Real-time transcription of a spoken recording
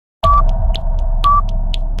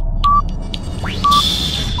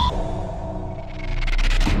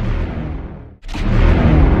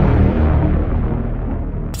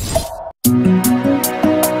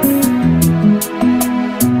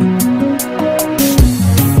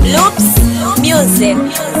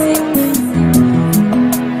music.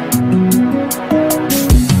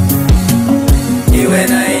 Iwe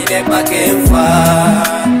na ine pakemfa,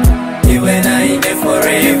 iwe na ine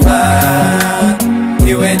forever.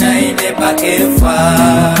 Iwe na ine pakemfa,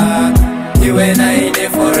 iwe na ine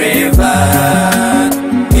forever.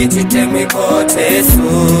 Ichitemi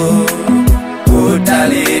kotesu,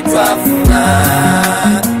 utalitwa funa.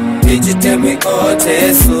 Ichitemi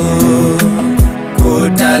kotesu,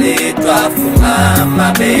 utalitwa funa,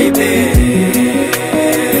 my baby.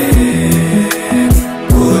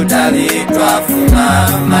 Utalitwa funa,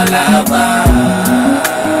 my lover.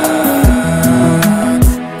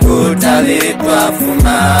 Utalitwa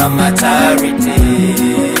funa, my charity.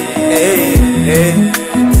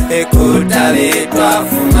 Utalitwa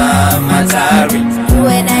funa, my charity.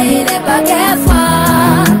 Iwe na ine pakefa,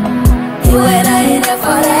 iwe na ine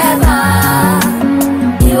forever.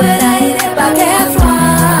 Iwe na ine pakefa,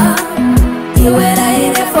 iwe na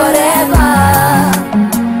ine forever.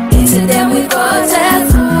 It's them we go to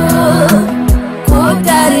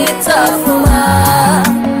Kutaritwa funa.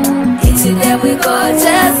 It's them we go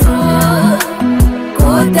to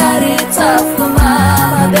Kutaritwa funa,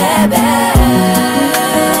 my baby.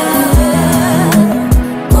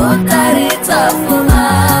 Kutaritwa funa,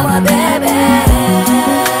 my baby.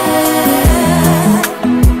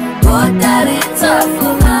 Kutaritwa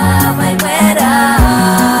funa, my mera.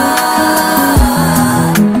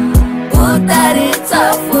 Kutaritwa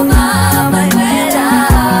funa, my mera.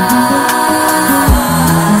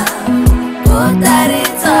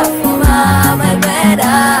 Kutaritwa funa, my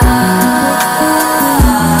mera.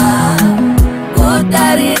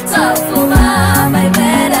 Kutaritwa funa, my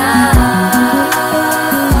mera.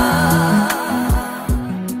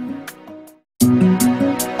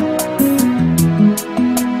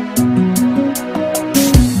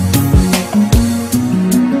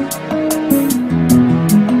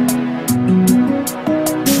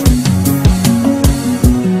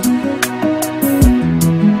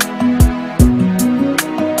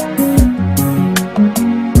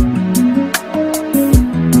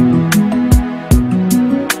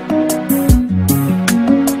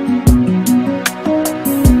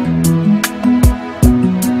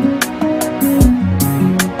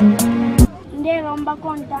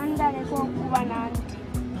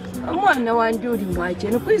 Mwana wanje uli mwache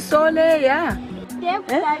nukwisoleya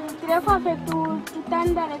Ndekufa fetu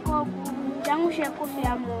tutandale ko jangu kofi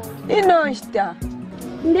ya mo. inoshita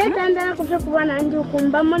Ndetandala kofi kuba nandi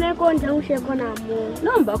ukumba moneko jangu sheko na mo.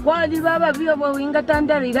 nomba kwali baba vyo bwinga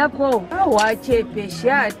tandalirako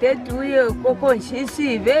awachepesha tetuye koko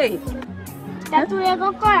nshisive Tatuye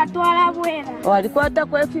koko atwala bwera. walikwata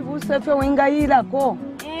kwefibusa fe winga yilako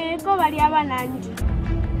Ko bali abanandi.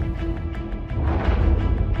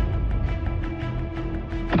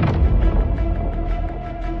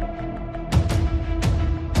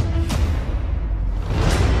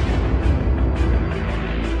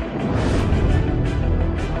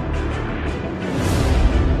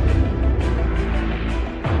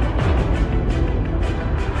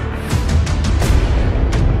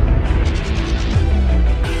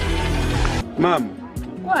 Mama,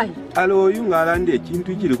 kwai alo yunga alande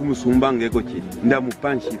ekintu kiri kumusumba ngeko kiri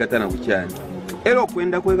ndamupanshi katana kuchani ero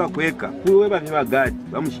kwenda kweka kuwe bavye bagadi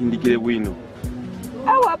bamushindikire bwino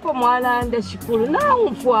awapo mwalanda shikulu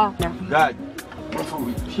naumfwa gadi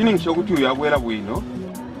shini ngishokuti uyabwera bwino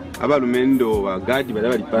abalumendo bagadi bali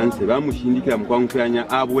bali panse bamushindikira mkwangufyanya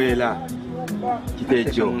abwela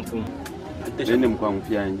kitecho jende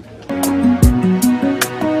mkwangufyanya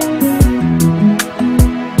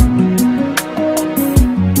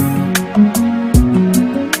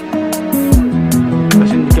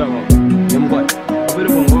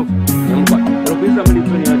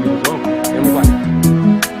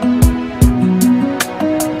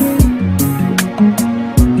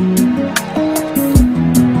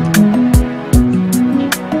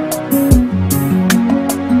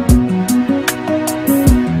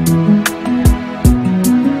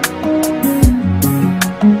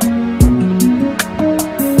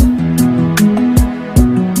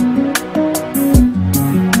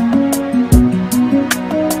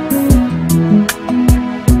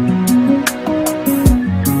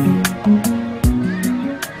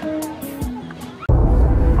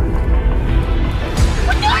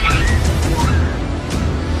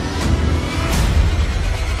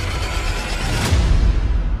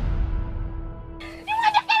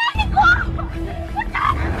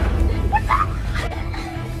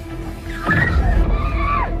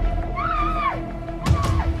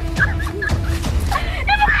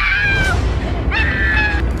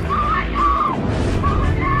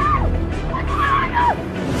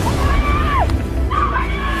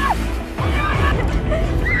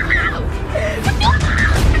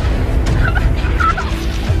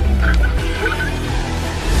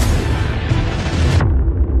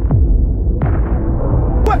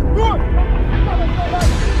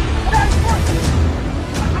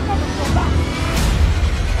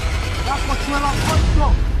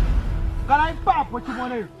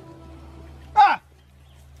Wakimwona hiyo. Ah!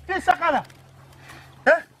 Pesa kala.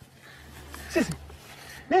 Sisi.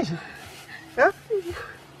 Nishi.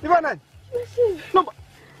 Ni bwana. No.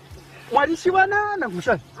 Mwalishi bwana na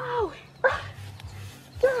kushani.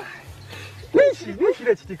 Nishi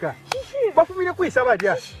le chitika. Bafumile kuisaba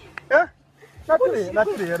dia.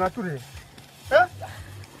 Nature.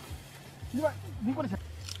 Niko nisha.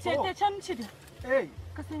 Chete chamchiri.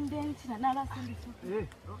 Kasendeni nala sindito.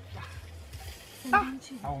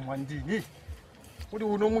 Awu mwandini. Uri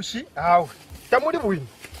uno mushi. Awu. Tamuri buini.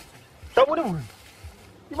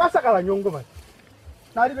 Ibasakala nyongo bati.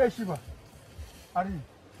 Nari beshiba. Ari.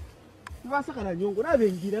 Ibasakala nyongo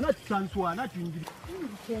nabengira na transfer na twingira.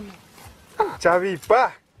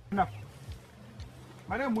 Chavipa. Na.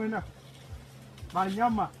 Mane mwena.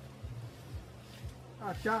 Manyama.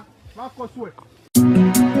 Acha bakoswe.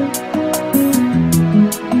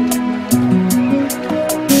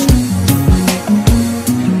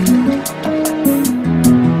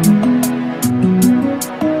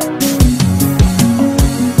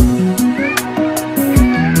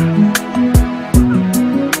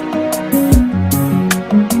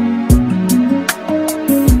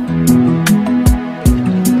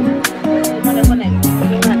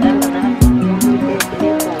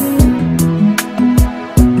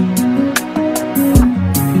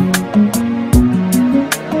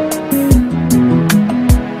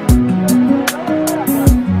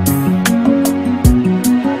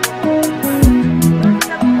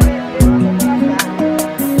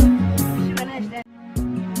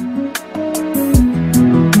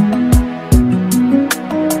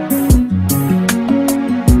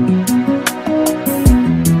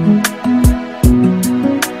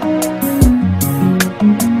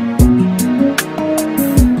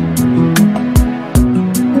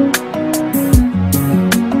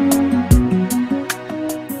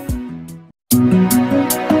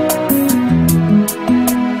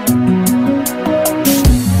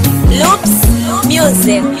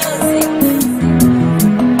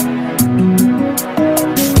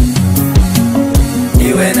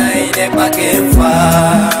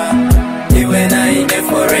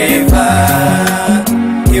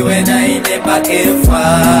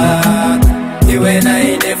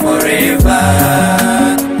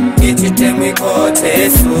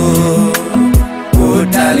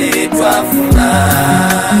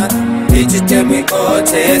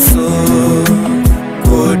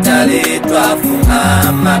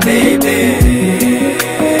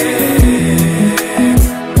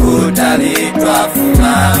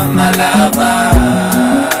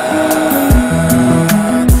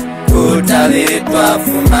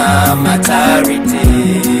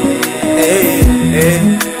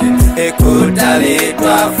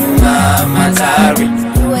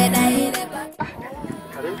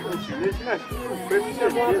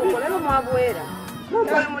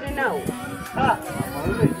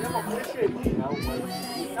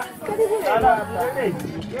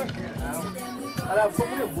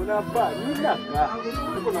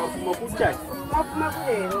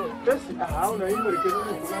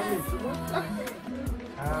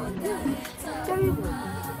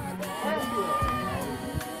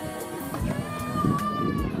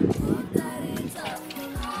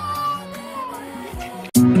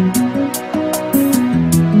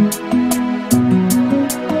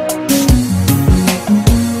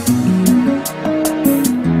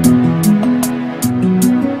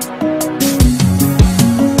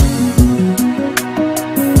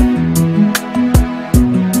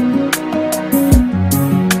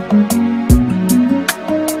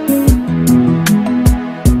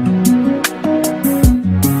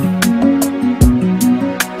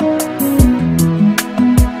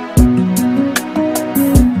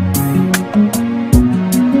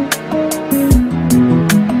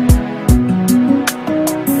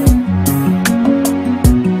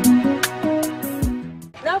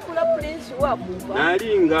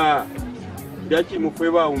 Nalinga byaki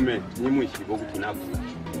mufeba ume ni mwishibo kutinaku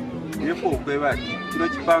nepo kweba kino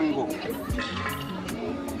kipango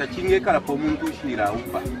takinge kala po muntu ushira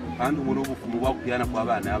upa bandu muno bufumu bwa kuyana kwa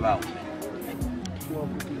bana bawo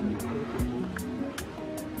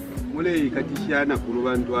mule katishana kulu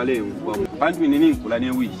bantu alengwa bantu nini nkula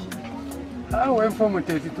ne wishi awe mfomo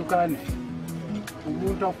tezi tukane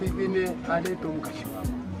umuntu afibine aleto mukashiwa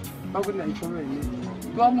bakuna ikomene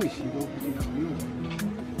twamwishibo kutinaku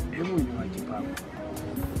emunyo wachipango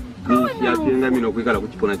yatenga mino kwikala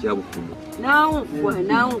kuchipona cha bufumu naungwa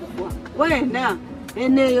wena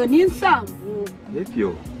eneyo ni nsambu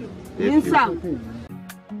efyo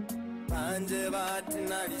panje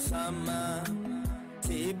batina lisama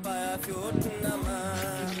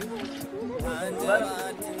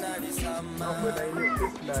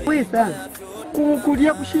Kwisa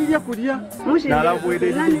kulia kushiria kulia nala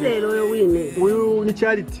bwede ndelo yo wine uyu ni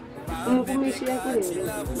charity umukumishia kulelo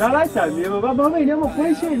nala samyeba baba bene mo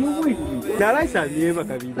kweshe n'ubwini nala samyeba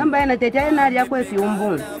kabiri kamba yana tete nali yakwefi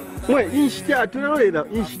umbungu mwe inshite atulolera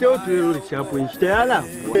inshite otulolera chapo inshite yala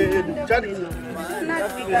charity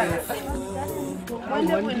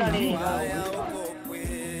mwende kwinolera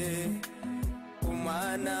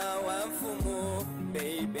umwana wa mfumu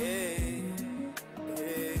baby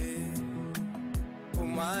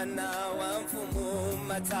umwana wa mfumu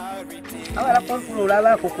maturity awala kumpulula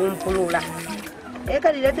bako kumpulula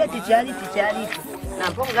eka lilete ticharity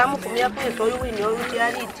nampo ngamukumia kweso oyu wini oyu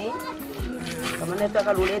charity kama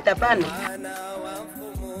netaka luleta pano umwana wa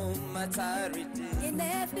mfumu maturity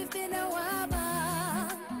Inefifina waba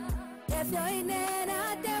Efyo inena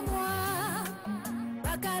temwa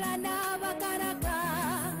Bakarana bakaraka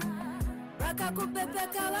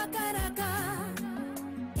Bakakupepeka bakaraka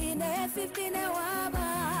Inefifina waba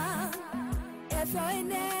Efyo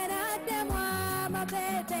inena temwa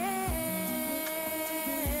mabebe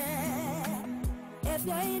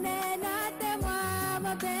Efyo inena temwa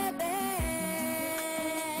mabebe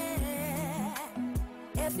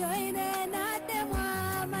Efyo inena temwa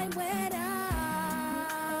maimwera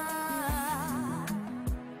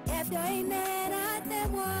Efyo inena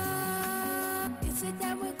temwa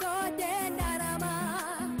Isite mwikote ndarama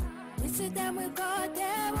Isite mwikote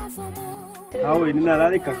mfumu awe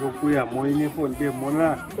ninaleka kokuya moine fonde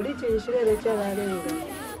mona kulicho ishirele chalalenga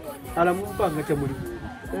ala mupanga cha muri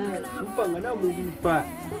mupanga na muri pa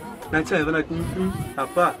na cha bana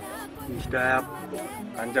apa inshita yapo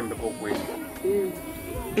anja mbeko kweli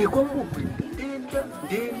kwa mukwi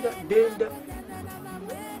denda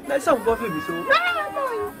na isa mbavu biso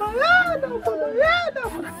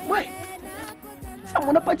wai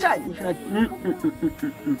samuna pachaji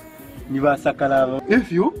ni basakala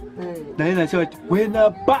if you na ina chawa wena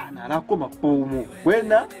bana rakoma pomo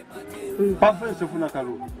wena pafense funa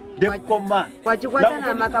kalo de koma kwachikwata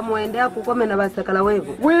na makamwendea kukomena basakala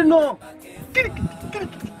wevo weno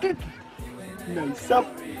na isa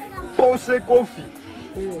pose kofi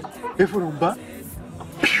efurumba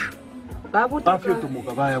babuti bafyo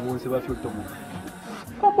tomoka baya bonse bafyo tomoka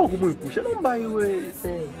kama kumwikusha nombayiwe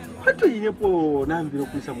hatu yinepo nambiro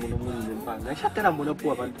kuisa muno munne mpanga shatara muno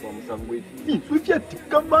po abantu bamusangwe ifu fyati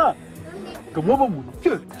kama kamwabo muno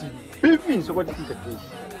fyati befinso kwati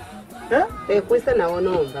keshi kwisa nawo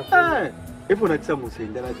nomba efo natisa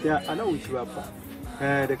musenda natya ana uchibapa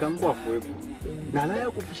reka ngwafuepo nala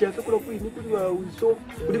yakufisha fe kula kuini kuli wawiso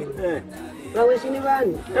kuli baweshini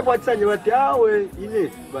bani epo atisanye bati awe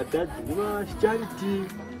ine batati niba charity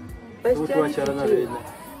otu wacharana rena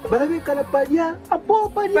barabekala palia apo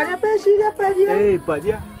palia beshiga palia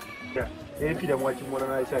palia pila mwachimona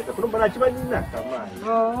na isaita kuno bana chimanina tamai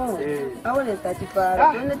awole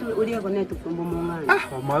tatipara twende uliye konetu kumbo munganda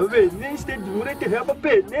mabe ne stage murete hapa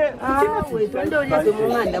pene we twende uliye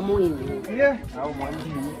munganda muini au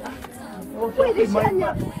mwandi kweli shanya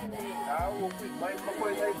au mai mako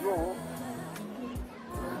ina hivyo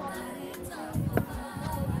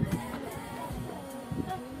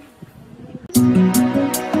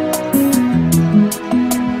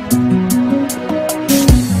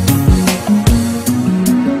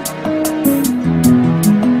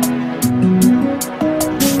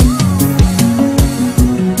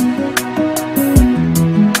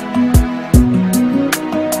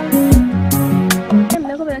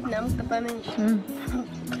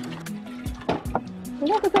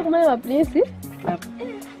Plize.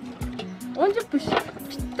 Onde puxa?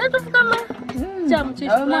 Tanto ficar mais. Já me disse.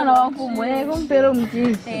 Não, não, como é, como pelo me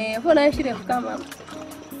disse. Vou lá encher ficar mais.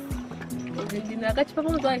 Na caixa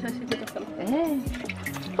como tu vai encher ficar mais.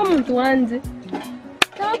 Como tu ande?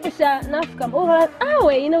 Tá puxa na ficar. Ah,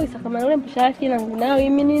 ué, não isso como não puxar aqui não e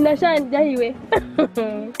menina já daí ué.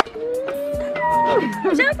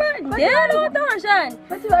 Já para, deu tá já.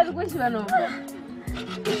 Mas vai do coisa não.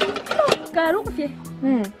 Caruco fie.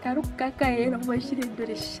 Caruco cacaê não vai encher de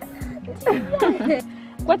deixar.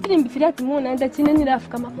 Quatro filhas mona ainda tinha nem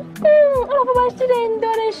rafka mas ela vai encher de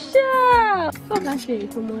deixar. Só cachê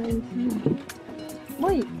como é.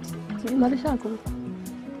 Oi, você vai deixar como?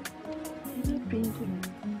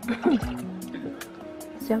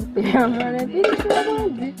 Já pega mano, isso é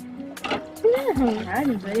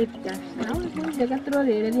não vai ficar. Não, chega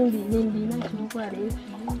troleira, ninguém mais não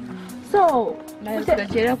parece. So,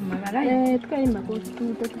 tukachelewa kumangala tukaimba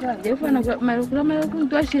kostuta tukade defana malukula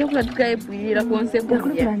kuntwashira kula tukaepwira konse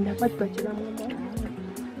kuja nda pati pachira mwamba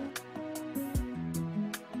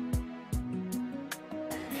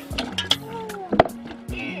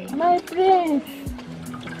Prince.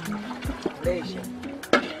 Leisha.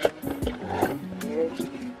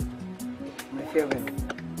 My favorite.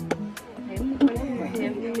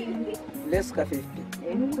 Let's go 50.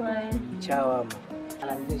 Ciao,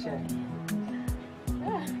 Leisha.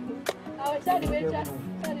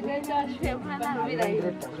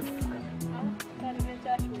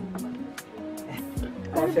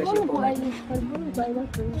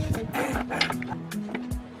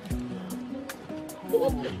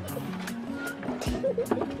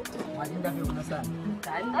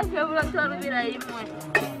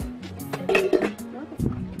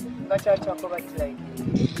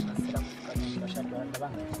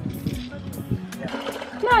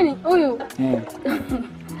 Nani huyu?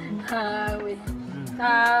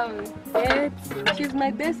 She's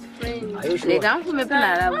my best friend. Are you sure?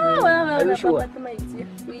 Are you sure?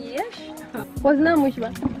 Yes. What's name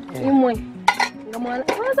Mushba? Imwe. Ngamwana.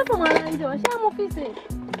 Unaweza kumwala nje washamu ofisi.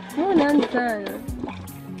 Mbona sana?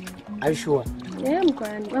 Are you sure? Yeah,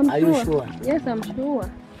 mkwani. I'm Are sure. you sure? Yes, I'm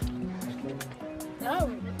sure. No.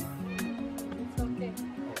 It's okay.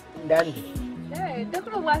 Ndani. Yeah,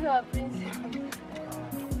 dokoro wake wa Prince.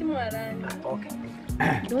 Timwarani. Okay.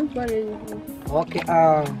 Don't worry. Okay,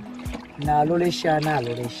 nalolesha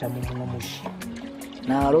muno mushi.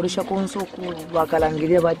 Nalolesha konsoku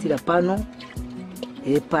bakalangiria batira pano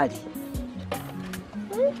epali.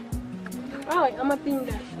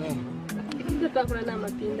 Amapinda. Tutakula na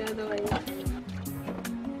mapinda otherwise.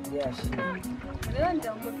 Yes.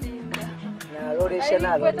 Ndio mapinda. Nalolesha.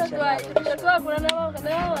 Tutakula na wao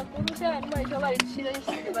kurusha maisha bali shira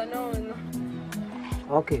banono.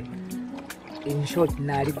 Okay. In short,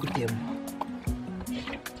 nali kutemu.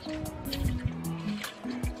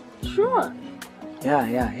 Sure.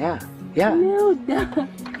 Yeah. Neuda.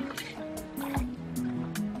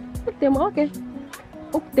 Kutemu, okay.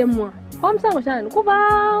 Ukutemwa. Kwamsango shani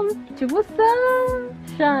kuba chibusa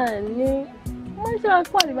shani. Mwisho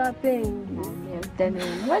kwali bapengi. Mtani.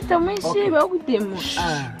 Wata mwishi ba ukutemwa.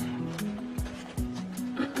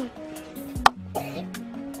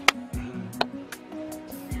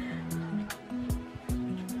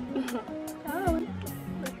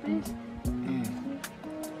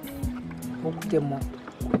 Ukutemu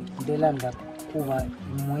ndelanda kuba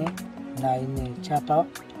imwe na ine chapa.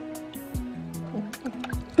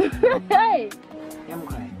 Hey!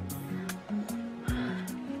 Yamkai.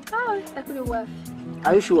 Takuli wafi.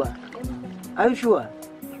 Are you sure? Are you sure?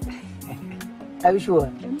 Are you sure?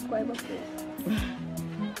 Mkwai bafu.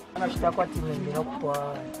 Anashitakuwa timu ngine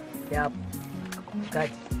kwa yapo.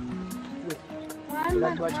 Kati.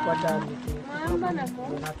 Watu wachikwata miti. Wamba na kwa.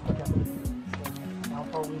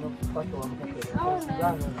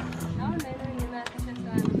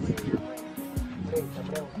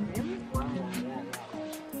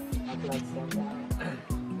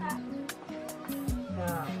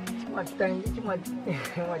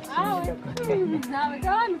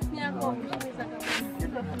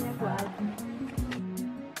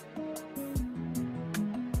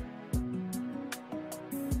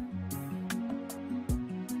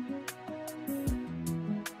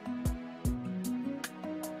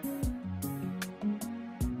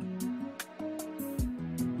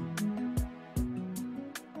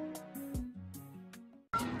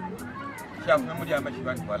 Shafu muri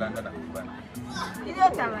amashibani balanga na kubana. Iyo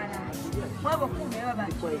tabara. Mwabo kumewa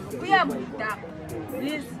basi. Kuya muita.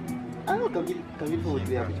 Please. Kabili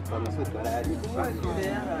foto ya kuchipana sote barani.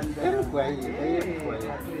 Kwa hii.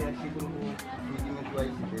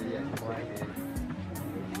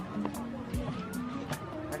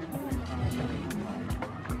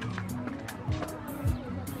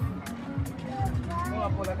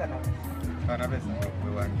 Kana pesa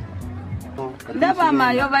kwa wani. Ndaba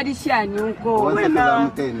mayo balishani uko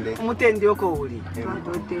wena Mutende uko uli.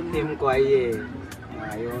 Mkwaye.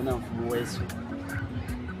 Ayona mfumu wesu.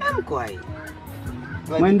 Mkwaye.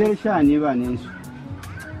 Mwendeleshani banesu.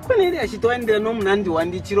 Kuneli ashitwendera no munandi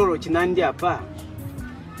wandi chiroro chinandi apa.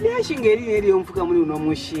 Yashingeri neri yomfuka muri uno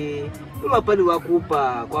mushi. Ubapali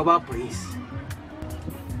wakupa kwa ba police.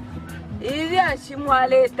 ili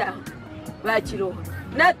ashimwaleta bachiro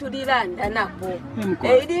natuliranda napo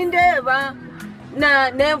elindeba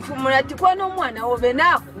na nemfumula tikwana omwana obe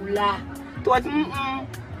nakula twati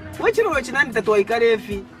wachiro chinandi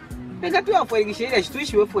tatwaikalefi Neka tu afwegisha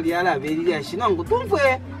shituishi wefu liala abeli ya shinangu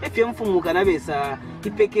tumfwe efye mfumuka na besa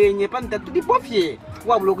ipekenye panta tudipofye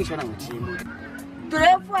wabulokisha na mchimbo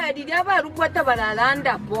turefu adili abarukwata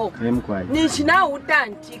balalanda po nishina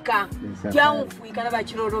utantika ya mfuika na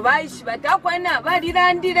bachiroro baishi batakwana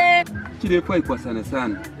balirandire kirefu aikwa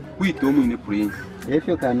sana kuita omwine prince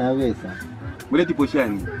efyo kana besa muleti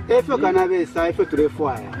poshani Efe kanabesa efe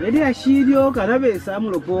tulefwaya. Eri ashiryo kanabesa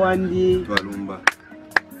mulopo wandi. twalumba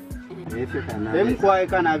Efe kanabesa. Emkwaye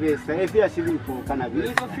kanabesa efe ashiripo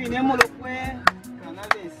kanabesa. Izo fine mulopwe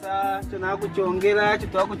kanabesa tunakuchongera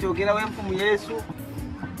tutwakuchongera wemfumu Yesu.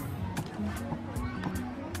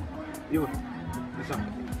 Yo. Esa.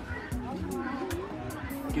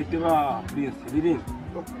 Keteba plize lidin.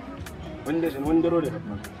 Wende sen wondero de.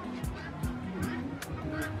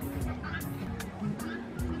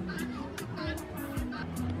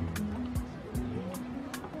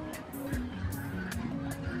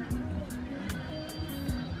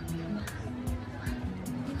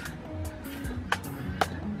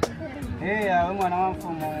 Awe mwana wa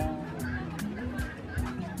mfumu.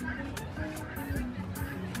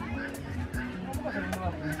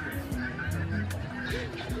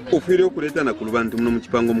 ofire okuletana ku lubantu muno mu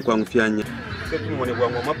kipango mukwangu fyanya setumone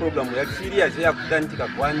bwangu amaprogramu ya serious yakutandika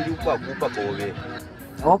kwandikwa kupa kobe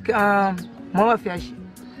Okay, mwa fyashi.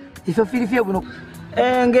 Ifo filifia buno.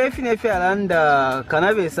 Ngefine fyalanda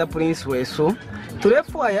kanabesa prince weso.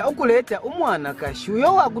 Tulefwaya okuleta umwana kashi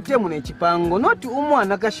uyo wakutemu nechipango noti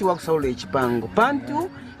umwana kashi wakusaula echipango pantu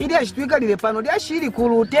ili ashitwikalile pano lyashiri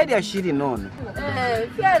kulute lyashiri nono.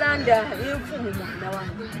 Fyalanda imfumu mwana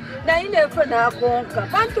wangu na inefo nakonka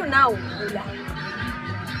pantu nawe kula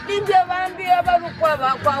ninje bambi abalukwa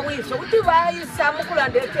bakwa wiso kuti bayisa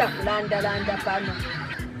mukulanda efyakulanda pano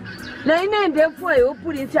na inende fweyo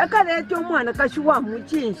pulisi akaleta omwana kashi wa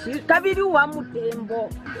muchinshi kabiri wa mutembo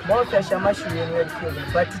Mofa shamashu yenye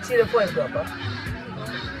batitire fwezo hapa.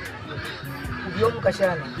 Ubiyo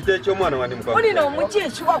mukashana. kitecho mwana wandi mukwangu uli no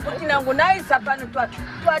muchinshi wakuti nangu nayisa pano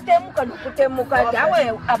twatemuka nokutemuka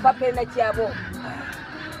awe apapena kyabo.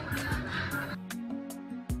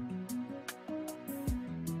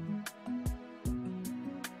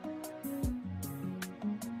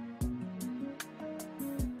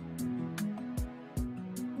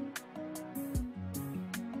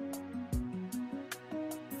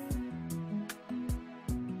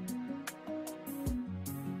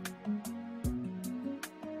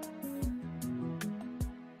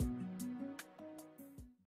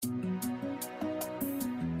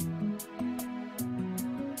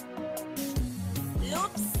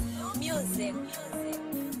 Music.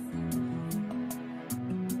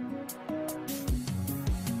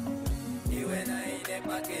 Iwe na ine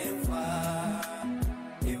pakefa,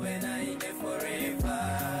 iwe na ine forever.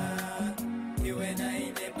 Iwe na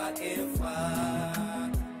ine pakefa,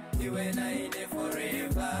 iwe na ine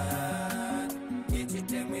forever.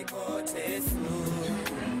 Ichitemwe kote su,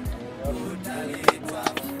 utalitwa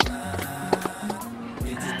funa.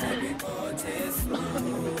 Ichitemwe kote su,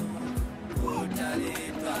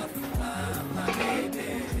 utalitwa funa, my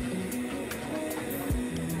baby.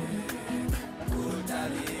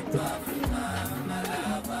 Utalitwa funa, my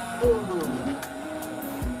lover.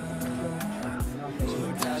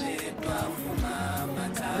 Utalitwa funa, my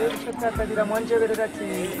child. Kakadira mwanje berati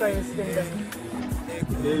ukayesenda.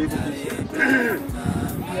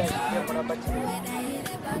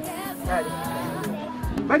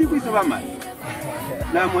 bali kwisa bamali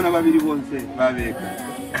namona babiri bonse babeka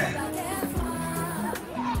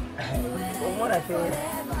Omwana fe.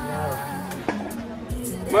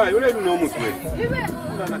 mayi ule luno omutwe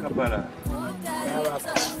ulana kabala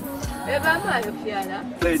Ebamayo fyala.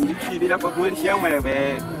 ndikirira kwa kweli shamwa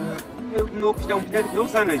yabe nokufita mutali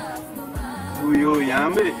nosanga uyo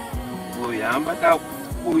yambe uyamba ta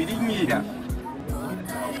kuilinyira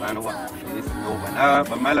bano wa esi no bana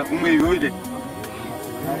bamala kumwe yule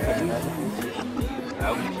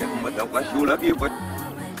au kumata kwa shula pia kwa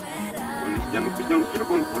jamu kijana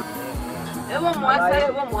kiloko Ewo mwasa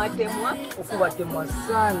ewo mwatemwa. Ukubatemwa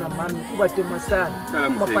sana mami, ukubatemwa sana. kala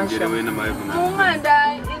mutengere wena mayo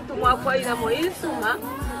Munganda intu mwakwaira mo isuma.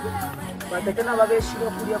 Batekana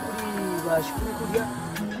babeshira kulya bashikuri kulya.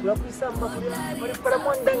 Ulakuisamba kulya. Muri para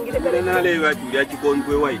mondangire kale. nale batulya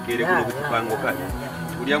chikontwe waikere kuno kupango kale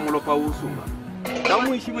ulya mulopa usuma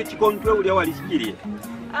kamuishimwe chikontwe ulya walisikirie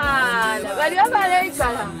Na bali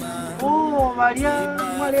abaleikala. Maria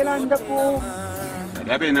mwalelanda ko.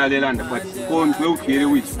 yabe nalelanda kwa chikontwe ukire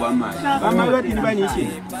wichi kwa maji bamali bati nibanishe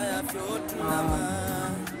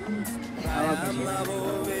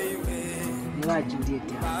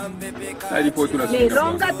Mwajindete. alipotula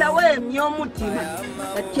Nilonga tawe myomutima.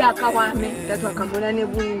 Tatyaka wame tatwakamula ne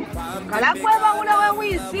bwingi. Kala kweba ule we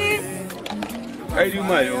wisi. kaili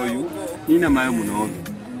mayo oyu nina mayo munobe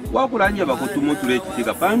wakulanja bakotumo tule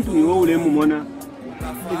kitika pantu niwo ule mumona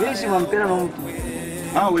Ibeshi wampera no mtu.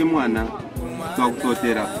 awe mwana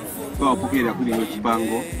twakutotera twapokera kuli no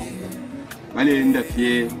chipango balenda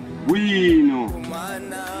fye bwino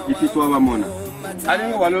ifi twabamona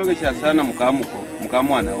ali walolekesha sana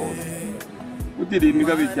mukamwana wo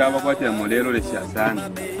utirimika bichaba kwatira molero lesha sana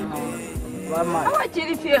Wama.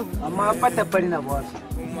 Awachiri fyehu. Ama pata pali na bwafi.